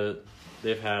look at it,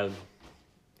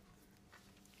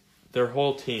 their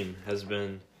whole team has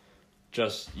been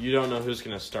just, you don't know who's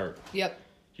going to start. Yep.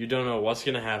 You don't know what's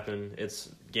going to happen. It's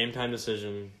game time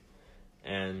decision,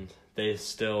 and they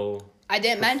still I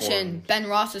didn't performed. mention Ben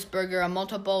Roethlisberger, a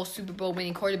multiple Super Bowl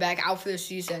winning quarterback, out for the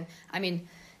season. I mean,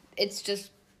 it's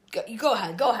just go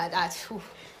ahead.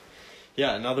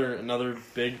 Yeah, another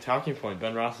big talking point.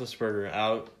 Ben Roethlisberger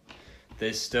out.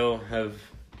 They still have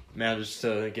managed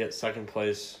to get second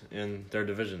place in their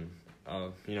division.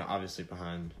 Obviously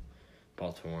behind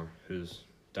Baltimore, who's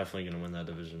definitely going to win that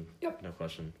division. Yep. No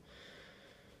question.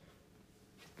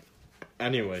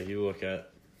 Anyway, you look at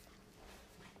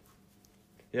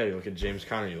James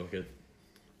Conner. You look at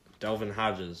Delvin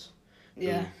Hodges.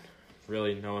 Yeah.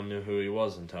 Really, no one knew who he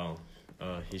was until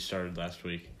he started last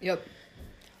week. Yep.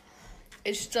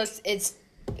 It's just it's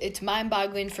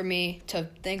mind-boggling for me to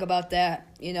think about that,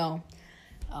 and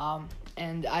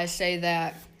I say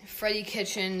that Freddie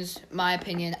Kitchens, my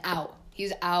opinion, out.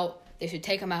 He's out. They should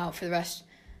take him out for the rest,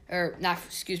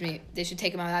 they should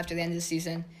take him out after the end of the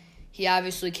season. He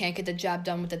obviously can't get the job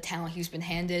done with the talent he's been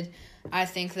handed. I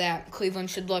think that Cleveland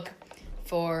should look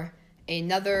for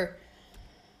another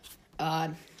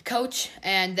coach,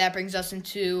 and that brings us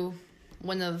into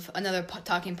another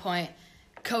talking point.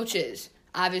 Coaches.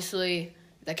 Obviously,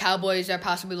 the Cowboys are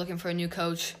possibly looking for a new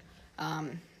coach.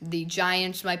 The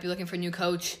Giants might be looking for a new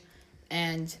coach.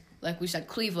 And like we said,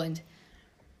 Cleveland.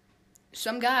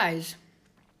 Some guys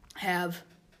have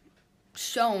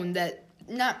shown that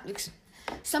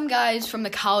some guys from the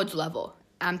college level.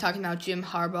 I'm talking about Jim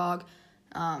Harbaugh.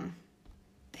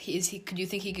 Could you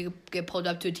think he could get pulled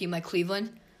up to a team like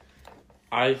Cleveland?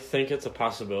 I think it's a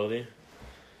possibility.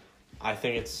 I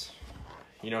think it's,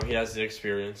 he has the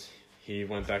experience. He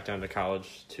went back down to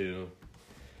college to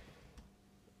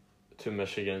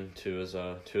Michigan, to his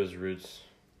roots.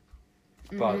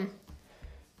 Mm-hmm. But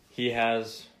he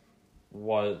has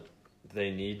what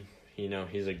they need.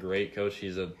 He's a great coach.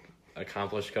 He's an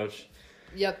accomplished coach.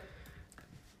 Yep.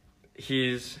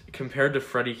 He's, compared to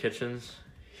Freddie Kitchens,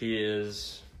 he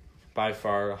is by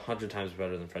far 100 times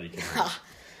better than Freddie Kitchens.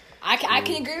 I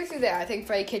can agree with you there. I think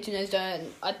Freddie Kitchens has done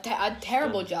a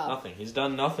terrible job. Nothing. He's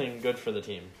done nothing good for the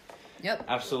team. Yep.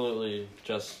 Absolutely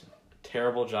just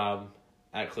terrible job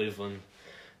at Cleveland.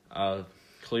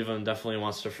 Cleveland definitely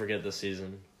wants to forget the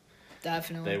season.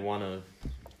 Definitely. They want to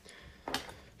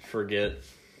forget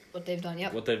what they've done,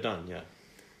 yep. What they've done, yeah.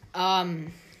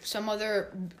 Some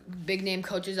other big-name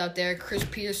coaches out there. Chris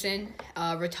Peterson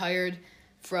retired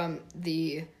from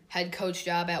the head coach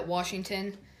job at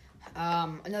Washington.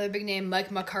 Another big name,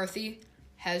 Mike McCarthy,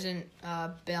 hasn't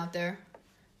been out there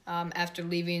after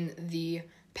leaving the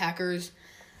Packers.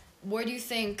 Where do you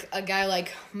think a guy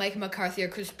like Mike McCarthy or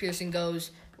Chris Peterson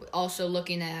goes, also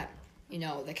looking at,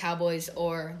 the Cowboys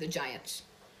or the Giants?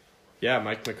 Yeah,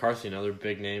 Mike McCarthy, another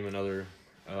big name, another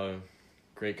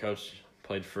great coach,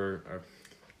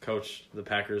 coached the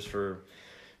Packers for a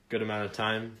good amount of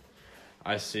time.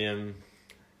 I see him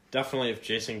definitely, if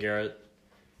Jason Garrett,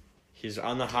 he's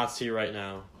on the hot seat right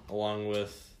now, along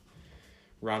with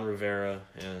Ron Rivera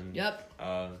and yep.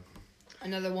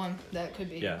 Another one that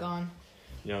could be gone.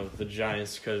 The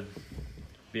Giants could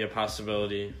be a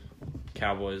possibility.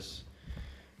 Cowboys,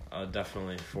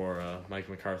 definitely for Mike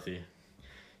McCarthy.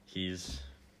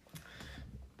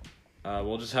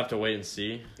 We'll just have to wait and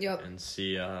see. Yep. And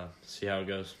see how it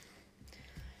goes.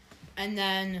 And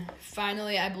then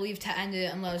finally, I believe to end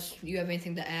it, unless you have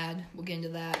anything to add, we'll get into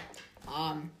that.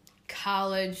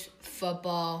 College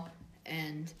football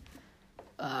and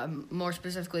more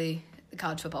specifically the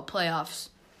college football playoffs.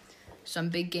 Some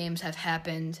big games have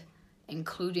happened,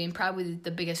 including probably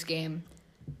the biggest game.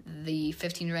 The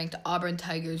 15th-ranked Auburn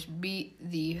Tigers beat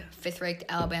the 5th-ranked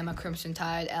Alabama Crimson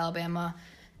Tide. Alabama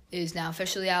is now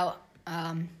officially out.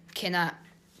 Cannot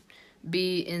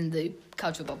be in the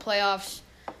college football playoffs.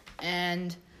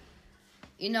 And,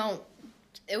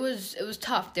 it was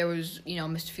tough. There was,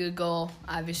 missed field goal,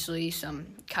 obviously some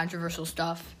controversial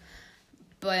stuff.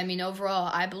 But,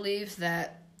 overall, I believe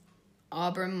that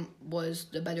Auburn was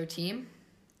the better team.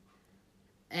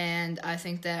 And I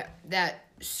think that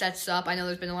sets up. I know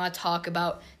there's been a lot of talk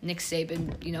about Nick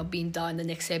Saban, being done, the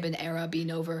Nick Saban era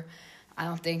being over. I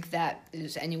don't think that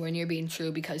is anywhere near being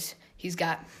true because he's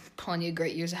got plenty of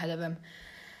great years ahead of him.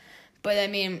 But,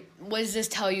 what does this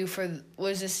tell you what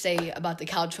does this say about the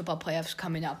college football playoffs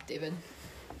coming up, David?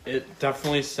 It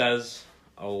definitely says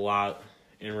a lot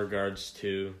in regards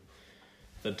to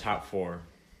the top four.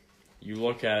 You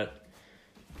look at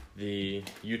the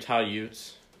Utah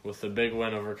Utes with the big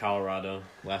win over Colorado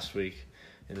last week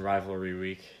in rivalry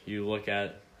week. You look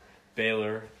at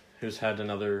Baylor, who's had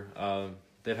another.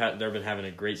 They've been having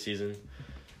a great season.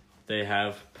 They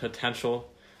have potential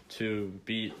to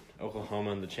beat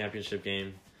Oklahoma in the championship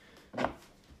game,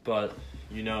 but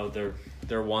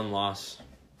their one loss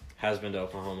has been to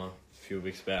Oklahoma a few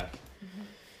weeks back. Mm-hmm.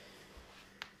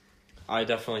 I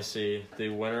definitely see the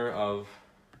winner of,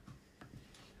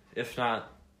 if not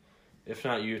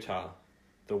Utah,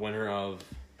 the winner of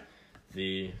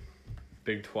the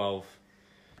Big 12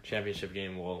 championship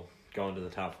game will go into the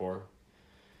top four.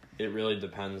 It really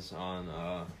depends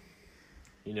on,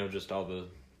 just all the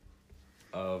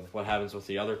what happens with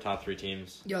the other top three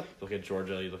teams. Yep. Look at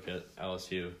Georgia, you look at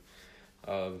LSU.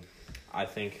 I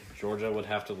think Georgia would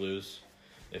have to lose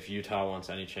if Utah wants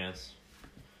any chance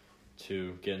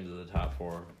to get into the top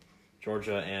four.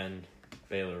 Georgia and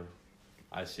Baylor,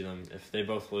 I see them. If they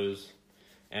both lose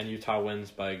and Utah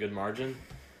wins by a good margin,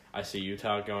 I see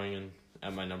Utah going in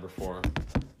at my number 4.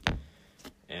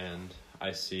 And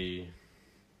I see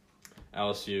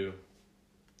LSU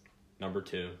number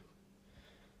 2.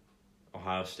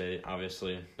 Ohio State,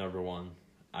 obviously, number 1.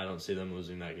 I don't see them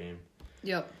losing that game.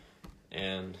 Yep.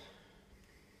 And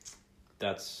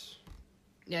that's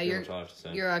you're what I have to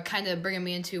say. You're kind of bringing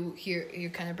me into here. You're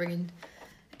kind of bringing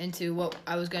into what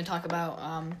I was going to talk about.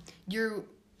 Your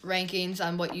rankings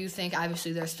on what you think.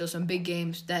 Obviously, there's still some big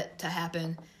games to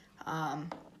happen.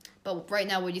 But right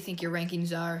now, what do you think your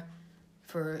rankings are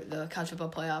for the college football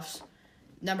playoffs?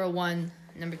 Number 1,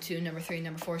 number 2, number 3,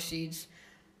 number 4 seeds.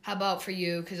 How about for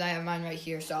you? Because I have mine right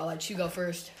here, so I'll let you go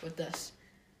first with this.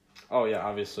 Oh, yeah,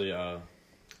 obviously, I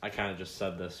kind of just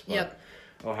said this, but yep.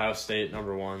 Ohio State,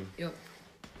 number 1. Yep.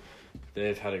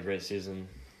 They've had a great season.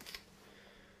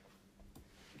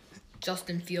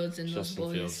 Justin Fields and those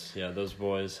boys. Fields, yeah, those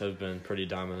boys have been pretty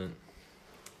dominant.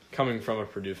 Coming from a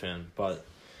Purdue fan, but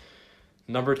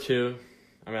number 2,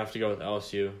 I'm going to have to go with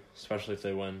LSU, especially if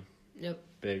they win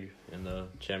big in the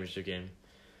championship game.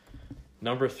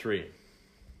 Number 3.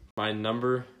 My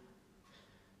number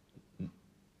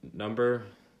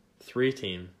 3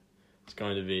 team is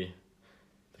going to be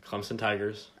the Clemson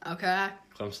Tigers. Okay.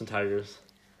 Clemson Tigers.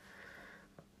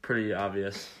 Pretty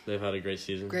obvious. They've had a great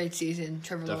season. Great season.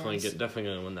 Trevor Lawrence. Definitely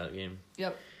going to win that game.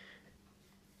 Yep.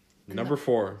 Number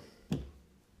 4.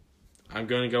 I'm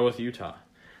going to go with Utah.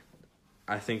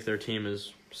 I think their team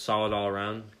is solid all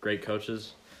around. Great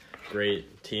coaches.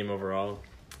 Great team overall.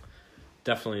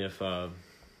 Definitely if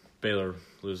Baylor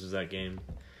loses that game,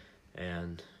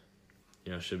 and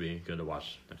should be good to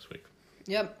watch next week.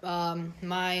 Yep.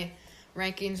 My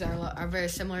rankings are very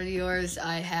similar to yours.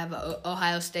 I have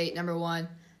Ohio State number 1,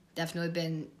 definitely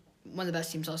been one of the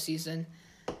best teams all season,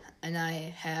 and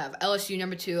I have LSU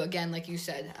number 2. Again, like you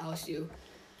said, LSU,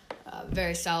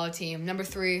 very solid team. Number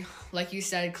 3, like you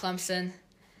said, Clemson,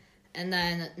 and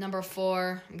then number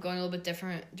 4, I'm going a little bit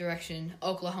different direction.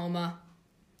 Oklahoma.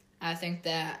 I think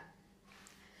that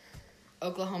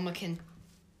Oklahoma can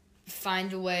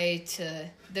find a way to.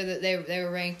 They were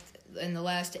ranked in the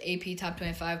last AP Top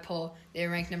 25 poll. They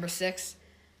were ranked number 6,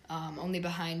 only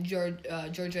behind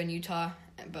Georgia and Utah,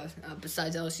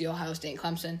 besides LSU, Ohio State, and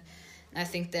Clemson. And I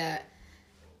think that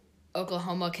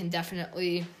Oklahoma can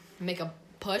definitely make a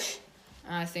push.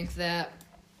 I think that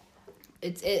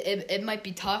it might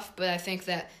be tough, but I think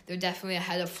that they're definitely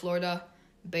ahead of Florida,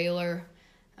 Baylor,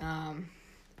 and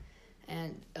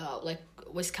like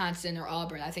Wisconsin or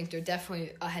Auburn. I think they're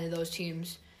definitely ahead of those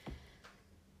teams.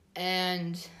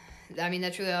 And I mean,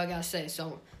 that's really all I gotta say.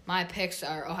 So my picks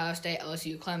are Ohio State,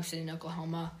 LSU, Clemson, and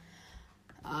Oklahoma.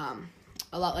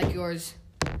 A lot like yours.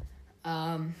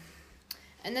 And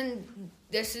then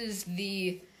this is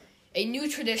a new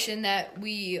tradition that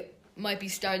we might be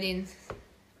starting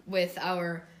with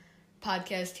our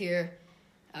podcast here.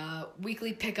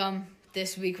 Weekly pick'em.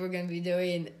 This week we're going to be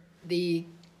doing the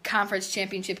conference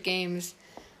championship games.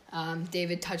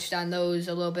 David touched on those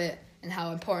a little bit and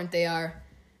how important they are.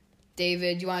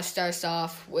 David, you want to start us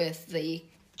off with the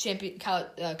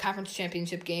conference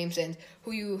championship games and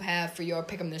who you have for your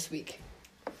pick'em this week?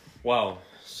 Well,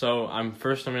 so I'm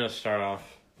going to start off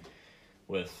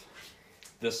with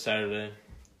this Saturday.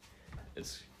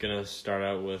 It's going to start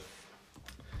out with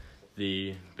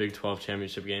the Big 12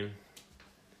 championship game.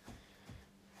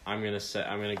 I'm going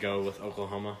to go with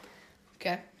Oklahoma.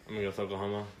 Okay. I'm going to go with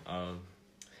Oklahoma.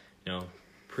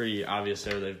 Pretty obvious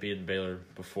there. They've beaten Baylor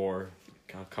before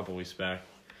a couple weeks back.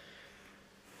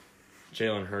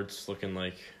 Jalen Hurts looking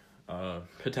like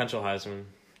potential Heisman.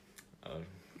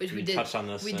 Which we touched on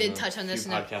this. We did touch on this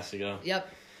in a few podcasts ago.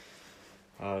 Yep.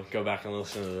 Go back and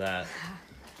listen to that.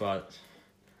 But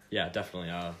yeah, definitely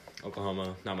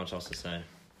Oklahoma. Not much else to say.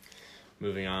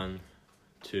 Moving on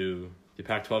to the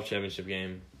Pac-12 championship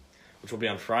game, which will be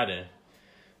on Friday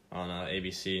on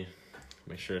ABC.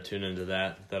 Make sure to tune into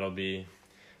that. That'll be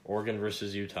Oregon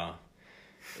versus Utah.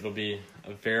 It'll be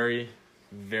a very,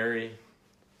 very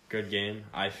good game,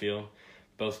 I feel.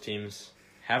 Both teams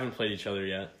haven't played each other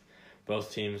yet.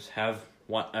 Both teams have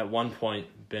at one point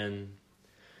been,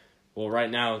 well, right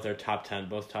now they're top 10,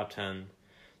 both top 10.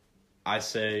 I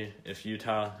say if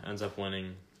Utah ends up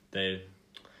winning, they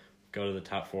go to the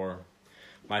top 4.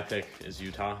 My pick is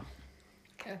Utah.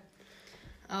 Okay.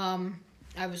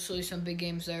 Obviously some big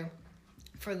games there.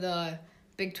 For the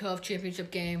Big 12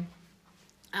 championship game,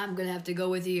 I'm going to have to go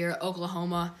with your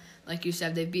Oklahoma. Like you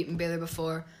said, they've beaten Baylor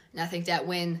before, and I think that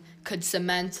win could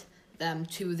cement them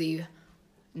to the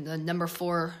number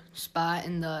 4 spot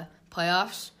in the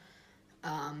playoffs.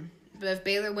 But if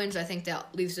Baylor wins, I think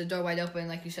that leaves the door wide open,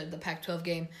 like you said, the Pac-12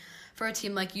 game. For a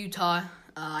team like Utah,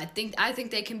 I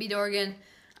think they can beat Oregon.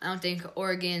 I don't think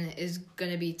Oregon is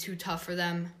going to be too tough for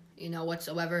them,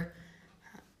 whatsoever.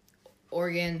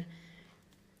 Oregon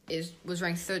was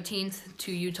ranked 13th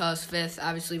to Utah's 5th.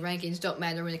 Obviously, rankings don't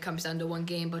matter when it comes down to one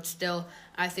game, but still,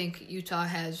 I think Utah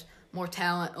has more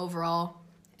talent overall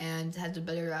and has a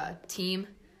better team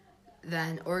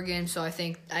than Oregon. So I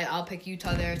think I'll pick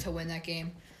Utah there to win that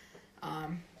game.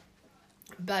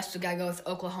 Best, I gotta go with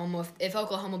Oklahoma. If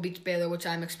Oklahoma beats Baylor, which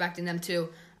I'm expecting them to,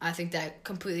 I think that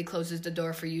completely closes the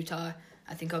door for Utah.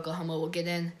 I think Oklahoma will get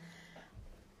in.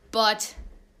 But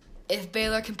if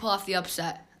Baylor can pull off the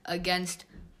upset against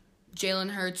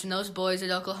Jalen Hurts and those boys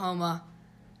at Oklahoma,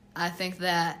 I think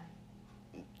that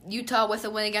Utah, with a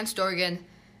win against Oregon,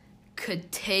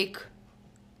 could take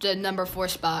the number 4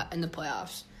 spot in the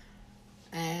playoffs.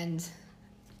 And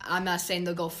I'm not saying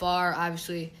they'll go far.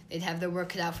 Obviously, they'd have their work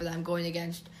cut out for them going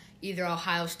against either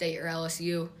Ohio State or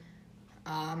LSU.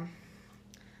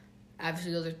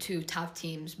 Obviously, those are 2 top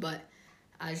teams, but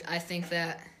I think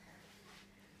that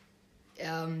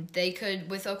they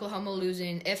could, with Oklahoma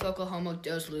losing, if Oklahoma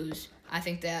does lose, I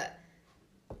think that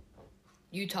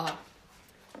Utah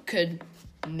could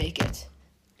make it.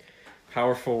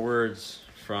 Powerful words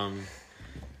from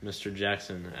Mr.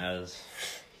 Jackson as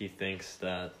he thinks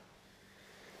that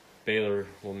Baylor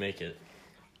will make it.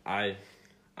 I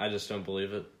just don't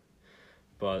believe it.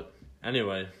 But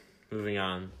anyway, moving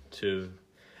on to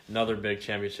another big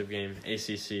championship game,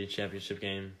 ACC championship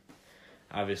game.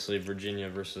 Obviously, Virginia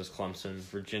versus Clemson.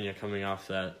 Virginia coming off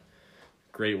that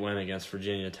great win against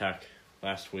Virginia Tech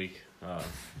last week.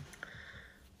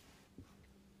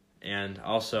 And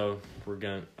also, we're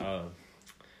going to,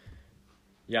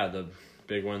 the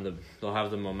big win. They'll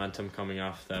have the momentum coming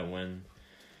off that win.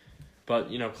 But,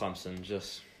 Clemson,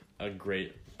 just a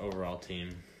great overall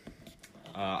team.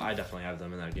 I definitely have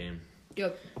them in that game.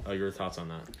 Yep. Your thoughts on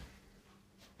that?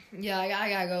 Yeah, I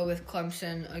gotta go with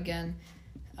Clemson again.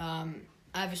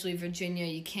 Obviously, Virginia,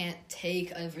 you can't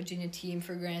take a Virginia team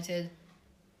for granted.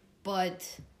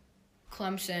 But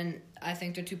Clemson, I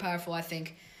think they're too powerful. I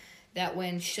think that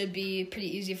win should be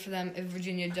pretty easy for them. If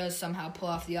Virginia does somehow pull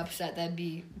off the upset, that'd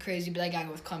be crazy. But I gotta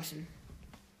go with Clemson.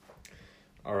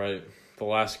 All right. The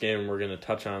last game we're going to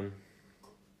touch on.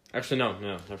 Actually,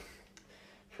 no.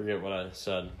 Forget what I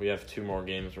said. We have 2 more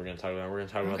games we're going to talk about. We're going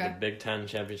to talk about the Big Ten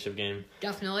championship game.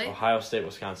 Definitely. Ohio State,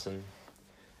 Wisconsin.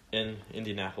 in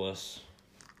Indianapolis.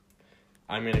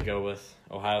 I'm going to go with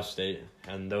Ohio State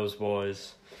and those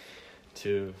boys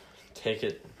to take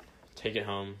it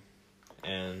home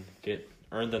and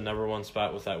earn the number one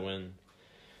spot with that win.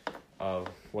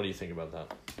 What do you think about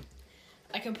that?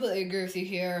 I completely agree with you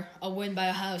here. A win by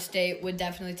Ohio State would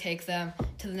definitely take them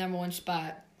to the number one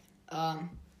spot.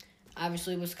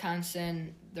 Obviously,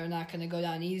 Wisconsin, they're not going to go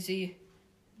down easy.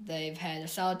 They've had a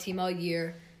solid team all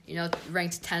year,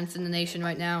 ranked 10th in the nation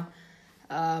right now.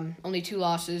 Only 2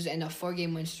 losses and a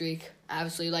 4-game win streak.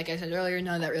 Obviously, like I said earlier,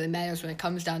 none of that really matters when it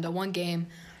comes down to one game.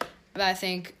 But I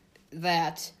think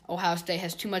that Ohio State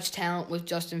has too much talent with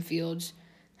Justin Fields,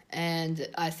 and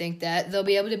I think that they'll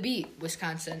be able to beat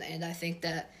Wisconsin, and I think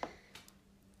that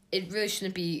it really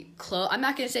shouldn't be close. I'm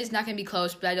not going to say it's not going to be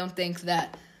close, but I don't think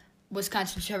that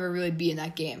Wisconsin should ever really be in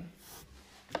that game.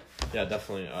 Yeah,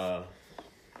 definitely.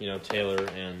 Taylor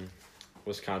and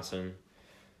Wisconsin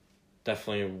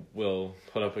definitely will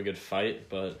put up a good fight,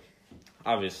 but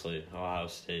obviously Ohio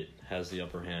State has the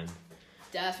upper hand.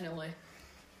 Definitely.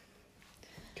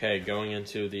 Okay, going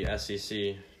into the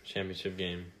SEC championship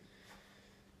game.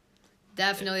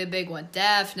 Definitely a big one.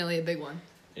 Definitely a big one.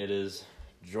 It is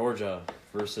Georgia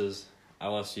versus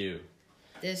LSU.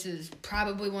 This is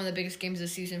probably one of the biggest games of the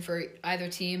season for either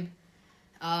team.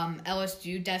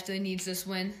 LSU definitely needs this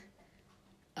win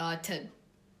to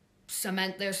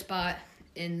cement their spot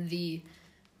in the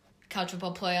college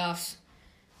football playoffs.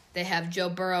 They have Joe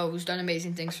Burrow, who's done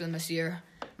amazing things for them this year.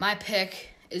 My pick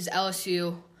is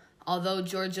LSU, although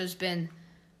Georgia's been,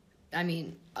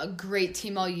 a great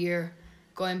team all year.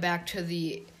 Going back to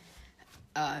the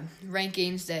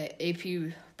rankings, the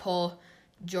AP poll,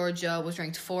 Georgia was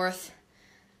ranked 4th.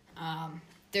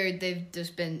 They've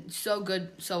just been so good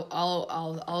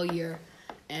all year,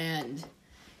 and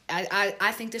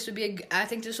I think this will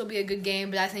be a good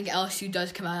game, but I think LSU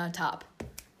does come out on top.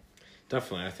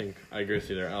 Definitely, I agree with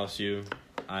you there. LSU,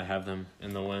 I have them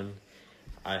in the win.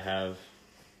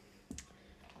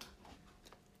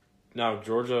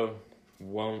 Georgia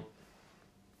won't.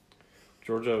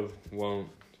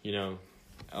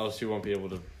 LSU won't be able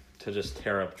to just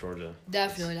tear up Georgia.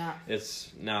 Definitely not. It's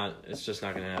just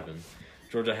not going to happen.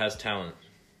 Georgia has talent.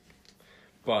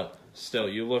 But still,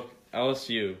 you look,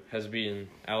 LSU has beaten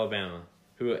Alabama,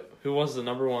 who was the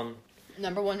number one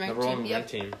ranked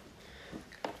team,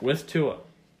 with Tua,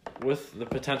 with the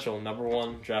potential number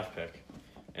 1 draft pick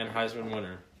and Heisman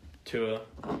winner, Tua,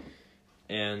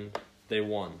 and they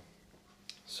won.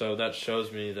 So that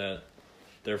shows me that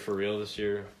they're for real this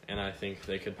year, and I think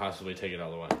they could possibly take it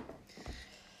all the way.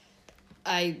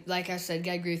 Like I said,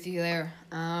 I agree with you there.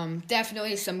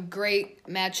 Definitely some great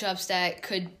matchups that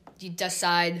could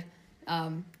decide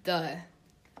the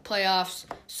playoffs.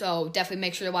 So definitely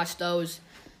make sure to watch those.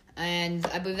 And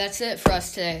I believe that's it for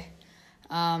us today.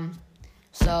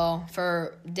 So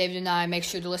for David and I, make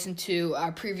sure to listen to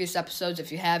our previous episodes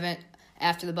if you haven't.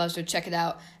 After the Buzzer, check it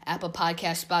out. Apple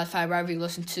Podcasts, Spotify, wherever you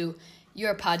listen to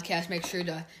your podcast. Make sure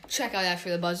to check out After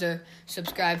the Buzzer.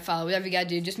 Subscribe, follow, whatever you got to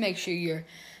do. Just make sure you're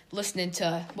listening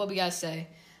to what we got to say.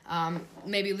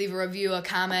 Maybe leave a review, a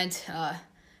comment,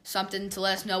 something to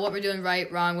let us know what we're doing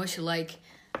right, wrong, what you like.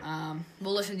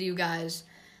 We'll listen to you guys.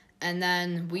 And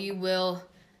then we will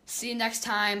see you next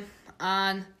time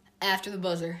on After the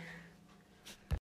Buzzer.